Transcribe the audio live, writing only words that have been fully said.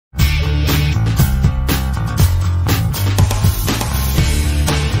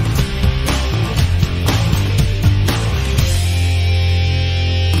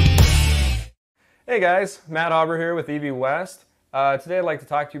guys, Matt Hauber here with EV West. Today I'd like to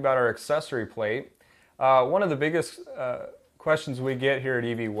talk to you about our accessory plate. One of the biggest questions we get here at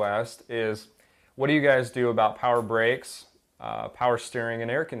EV West is, what do you guys do about power brakes, power steering,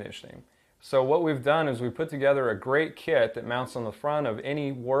 and air conditioning? So what we've done is we put together a great kit that mounts on the front of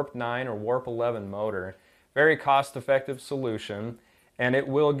any Warp 9 or Warp 11 motor. Very cost-effective solution, and it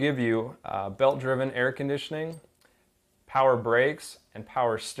will give you belt-driven air conditioning, power brakes, and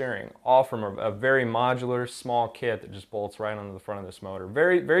power steering, all from a very modular, small kit that just bolts right onto the front of this motor.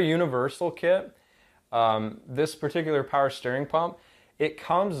 Very universal kit. This particular power steering pump, it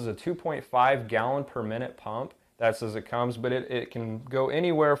comes as a 2.5 gallon per minute pump. That's as it comes, but it can go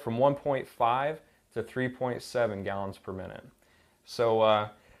anywhere from 1.5 to 3.7 gallons per minute. So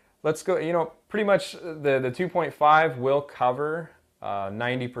let's go, pretty much the 2.5 will cover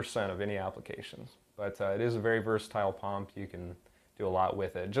 90% of any applications. But it is a very versatile pump. You can do a lot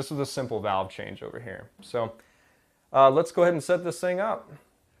with it, just with a simple valve change over here. So let's go ahead and set this thing up.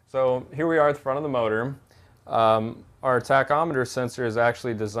 So here we are at the front of the motor. Our tachometer sensor is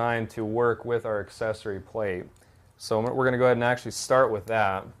actually designed to work with our accessory plate. So we're going to go ahead and actually start with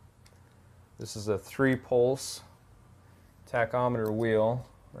that. This is a 3-pulse tachometer wheel,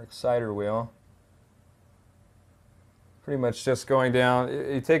 or exciter wheel. Pretty much just going down.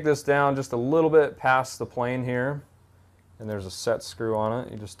 You take this down just a little bit past the plane here, and there's a set screw on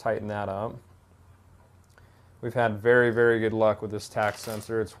it. You just tighten that up. We've had very good luck with this tach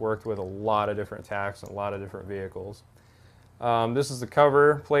sensor. It's worked with a lot of different tachs and a lot of different vehicles. This is the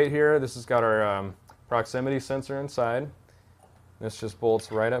cover plate here. This has got our proximity sensor inside. This just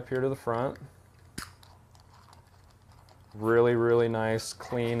bolts right up here to the front. Really nice,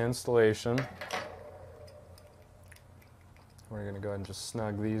 clean installation. We're going to go ahead and just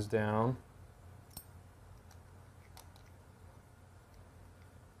snug these down.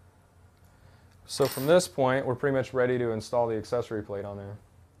 So from this point, we're pretty much ready to install the accessory plate on there.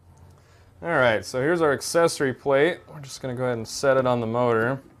 Alright, so here's our accessory plate. We're just going to go ahead and set it on the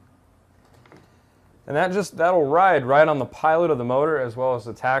motor. And that'll ride right on the pilot of the motor as well as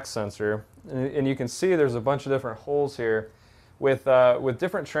the tach sensor. And you can see there's a bunch of different holes here. With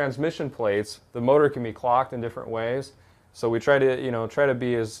different transmission plates, the motor can be clocked in different ways. So we try to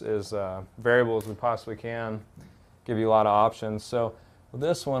be as variable as we possibly can, give you a lot of options. So with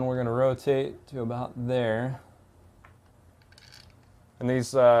this one, we're going to rotate to about there, and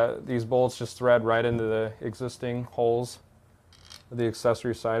these bolts just thread right into the existing holes of the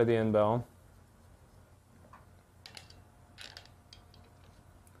accessory side of the end bell.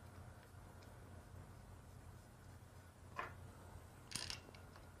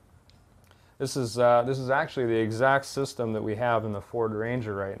 This is actually the exact system that we have in the Ford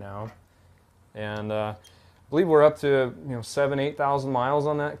Ranger right now, and I believe we're up to 7,000–8,000 miles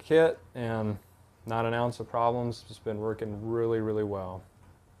on that kit, and not an ounce of problems. Just been working really well.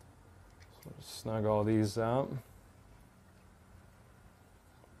 So we'll just snug all these out.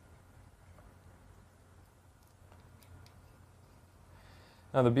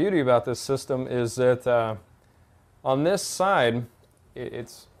 Now the beauty about this system is that on this side,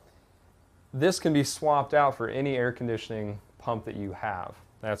 this can be swapped out for any air conditioning pump that you have.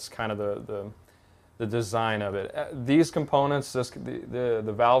 That's kind of the design of it. These components,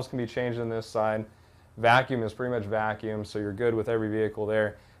 the valves can be changed on this side. Vacuum is pretty much vacuum, so you're good with every vehicle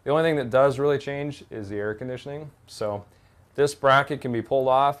there. The only thing that does really change is the air conditioning. So this bracket can be pulled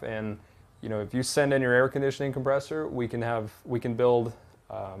off, and if you send in your air conditioning compressor, we can build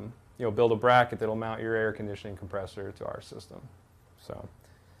build a bracket that'll mount your air conditioning compressor to our system. So.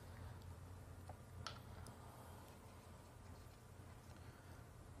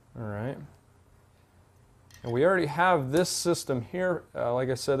 All right, and we already have this system here. Like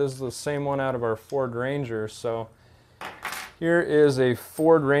I said, this is the same one out of our Ford Ranger. So here is a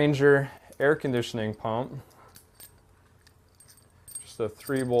Ford Ranger air conditioning pump. Just a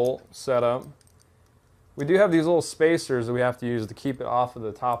 3-bolt setup. We do have these little spacers that we have to use to keep it off of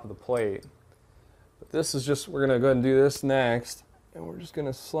the top of the plate. But this is just, we're going to go ahead and do this next. And we're just going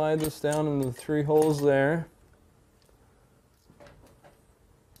to slide this down into the 3 holes there.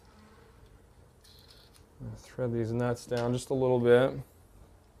 Thread these nuts down just a little bit.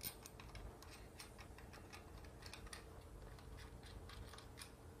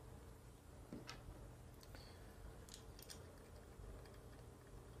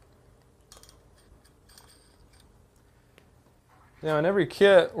 Now in every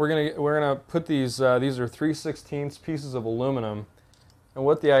kit, we're gonna put these are 3/16 pieces of aluminum, and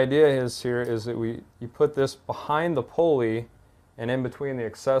what the idea is here is that you put this behind the pulley and in between the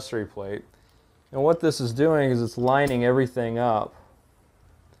accessory plate. And what this is doing is it's lining everything up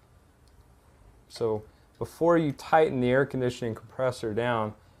So before you tighten the air conditioning compressor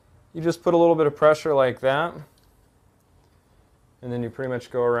down, you just put a little bit of pressure like that, and then you pretty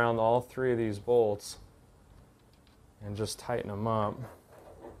much go around all 3 of these bolts and just tighten them up.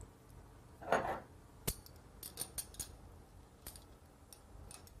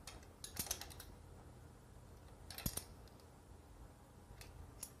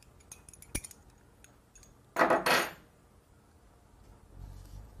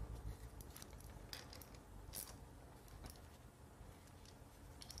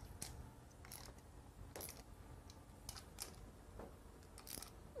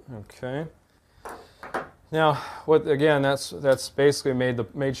 Okay. Now, that's basically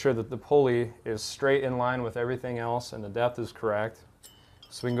made sure that the pulley is straight in line with everything else and the depth is correct.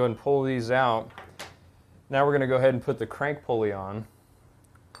 So we can go ahead and pull these out. Now we're going to go ahead and put the crank pulley on.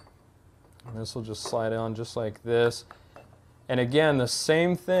 And this will just slide on just like this. And again, the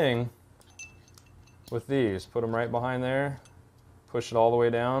same thing with these. Put them right behind there. Push it all the way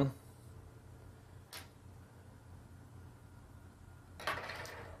down.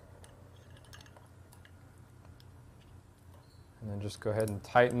 And then just go ahead and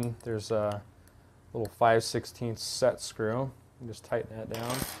tighten. There's a little 5/16 set screw. You just tighten that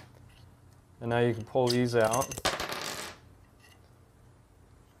down. And now you can pull these out.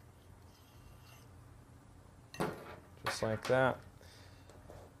 Just like that.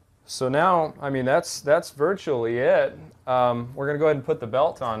 So now, I mean, that's virtually it. We're going to go ahead and put the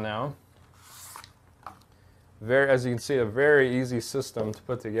belt on now. As you can see, a very easy system to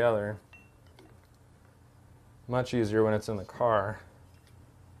put together. Much easier when it's in the car.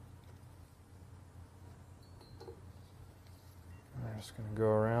 I'm just going to go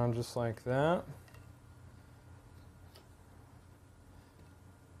around just like that.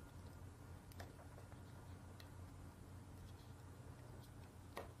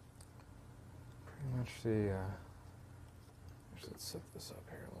 Pretty much let's set this up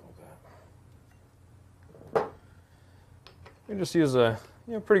here a little bit. You just use a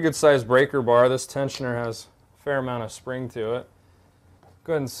pretty good sized breaker bar. This tensioner has fair amount of spring to it.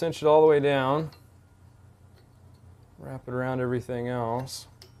 Go ahead and cinch it all the way down. Wrap it around everything else.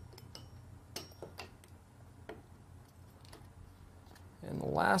 And the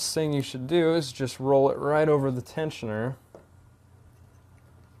last thing you should do is just roll it right over the tensioner.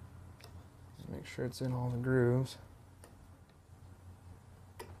 Make sure it's in all the grooves.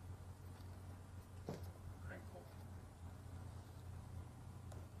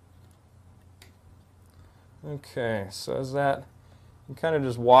 Okay, so as that, you kind of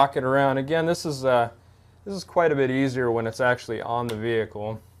just walk it around. Again, this is quite a bit easier when it's actually on the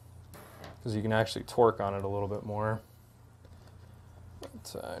vehicle, because you can actually torque on it a little bit more.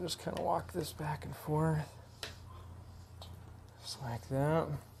 But just kind of walk this back and forth, just like that.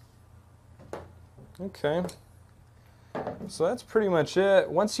 Okay, so that's pretty much it.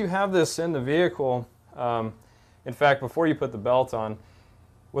 Once you have this in the vehicle, in fact, before you put the belt on,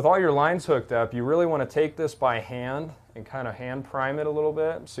 with all your lines hooked up, you really want to take this by hand and kind of hand prime it a little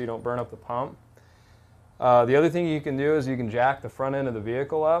bit so you don't burn up the pump. The other thing you can do is you can jack the front end of the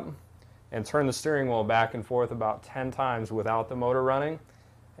vehicle up and turn the steering wheel back and forth about 10 times without the motor running,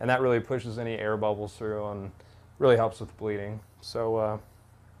 and that really pushes any air bubbles through and really helps with bleeding. So I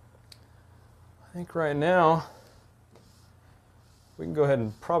think right now we can go ahead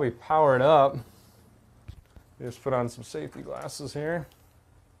and probably power it up. Just put on some safety glasses here.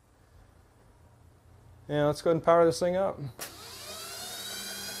 Yeah, let's go ahead and power this thing up.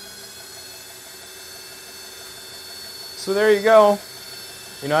 So there you go.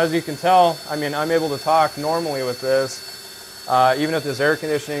 As you can tell, I mean, I'm able to talk normally with this. Even if this air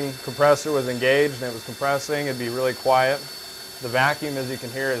conditioning compressor was engaged and it was compressing, it'd be really quiet. The vacuum, as you can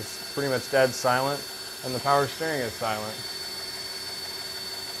hear, is pretty much dead silent, and the power steering is silent.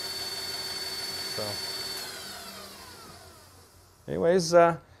 So, anyways,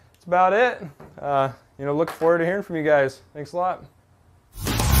 that's about it. Look forward to hearing from you guys. Thanks a lot.